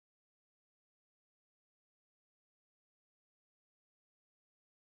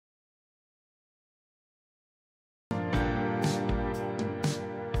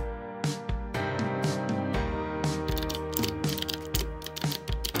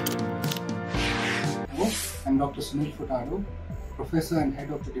I'm Dr. Sunil Furtado, Professor and Head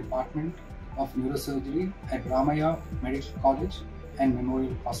of the Department of Neurosurgery at Ramaiah Medical College and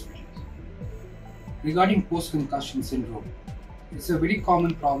Memorial Hospital. Regarding post-concussion syndrome, it's a very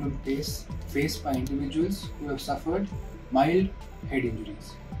common problem faced by individuals who have suffered mild head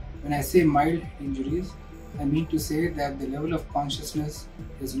injuries. When I say mild head injuries, I mean to say that the level of consciousness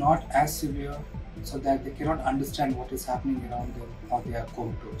is not as severe so that they cannot understand what is happening around them or they are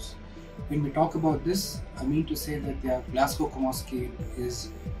comatose. When we talk about this, I mean to say that their Glasgow Coma scale is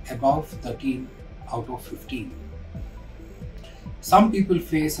above 13 out of 15. Some people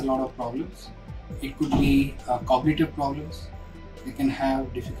face a lot of problems. It could be cognitive problems. They can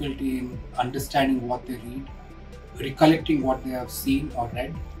have difficulty in understanding what they read, recollecting what they have seen or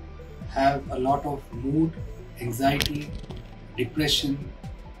read, have a lot of mood, anxiety, depression,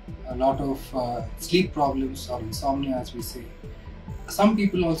 a lot of sleep problems or insomnia, as we say. Some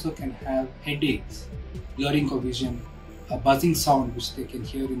people also can have headaches, blurring of vision, a buzzing sound which they can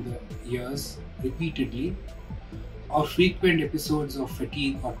hear in the ears repeatedly, or frequent episodes of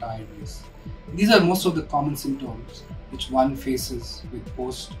fatigue or tiredness. These are most of the common symptoms which one faces with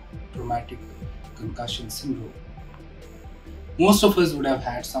post-traumatic concussion syndrome. Most of us would have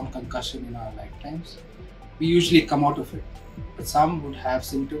had some concussion in our lifetimes. We usually come out of it, but some would have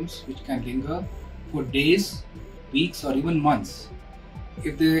symptoms which can linger for days, weeks, or even months.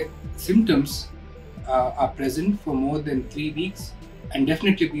 If the symptoms are present for more than 3 weeks and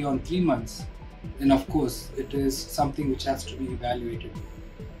definitely beyond 3 months, then of course it is something which has to be evaluated.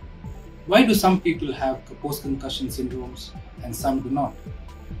 Why do some people have post-concussion syndromes and some do not?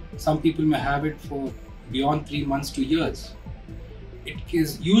 Some people may have it for beyond 3 months to years. It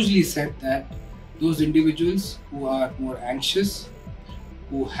is usually said that those individuals who are more anxious,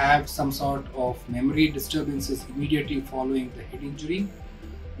 who have some sort of memory disturbances immediately following the head injury,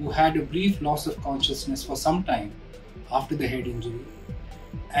 who had a brief loss of consciousness for some time after the head injury,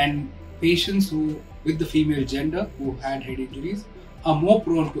 and patients who, with the female gender, who had head injuries, are more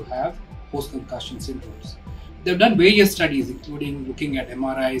prone to have post-concussion syndromes. They've done various studies, including looking at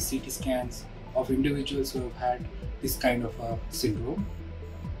MRIs, CT scans of individuals who have had this kind of a syndrome.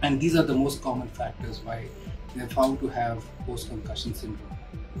 And these are the most common factors why they're found to have post-concussion syndrome.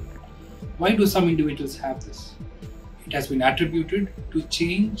 Why do some individuals have this? It has been attributed to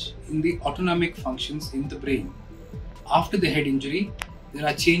change in the autonomic functions in the brain. After the head injury, there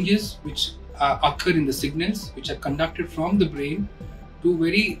are changes which occur in the signals which are conducted from the brain to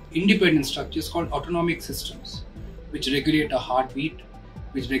very independent structures called autonomic systems, which regulate our heartbeat,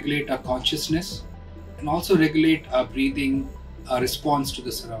 which regulate our consciousness, and also regulate our breathing, our response to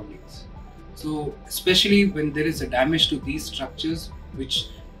the surroundings. So especially when there is a damage to these structures which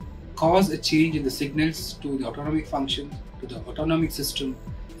cause a change in the signals to the autonomic function, to the autonomic system,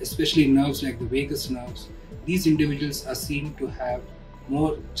 especially nerves like the vagus nerves, these individuals are seen to have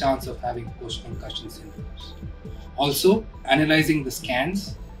more chance of having post-concussion syndromes. Also, analyzing the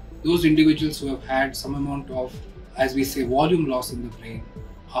scans, those individuals who have had some amount of, as we say, volume loss in the brain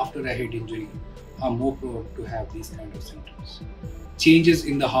after a head injury are more prone to have these kind of symptoms. Changes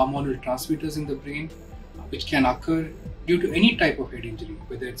in the hormonal transmitters in the brain, which can occur due to any type of head injury,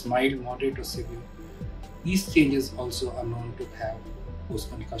 whether it's mild, moderate, or severe. These changes also are known to have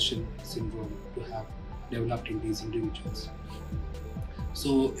post-concussion syndrome to have developed in these individuals.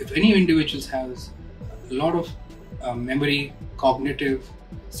 So if any individuals has a lot of memory, cognitive,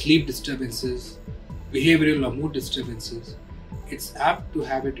 sleep disturbances, behavioral or mood disturbances, it's apt to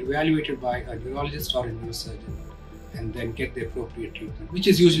have it evaluated by a neurologist or a neurosurgeon and then get the appropriate treatment, which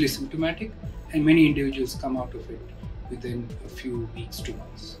is usually symptomatic, and many individuals come out of it within a few weeks to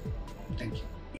months. Thank you.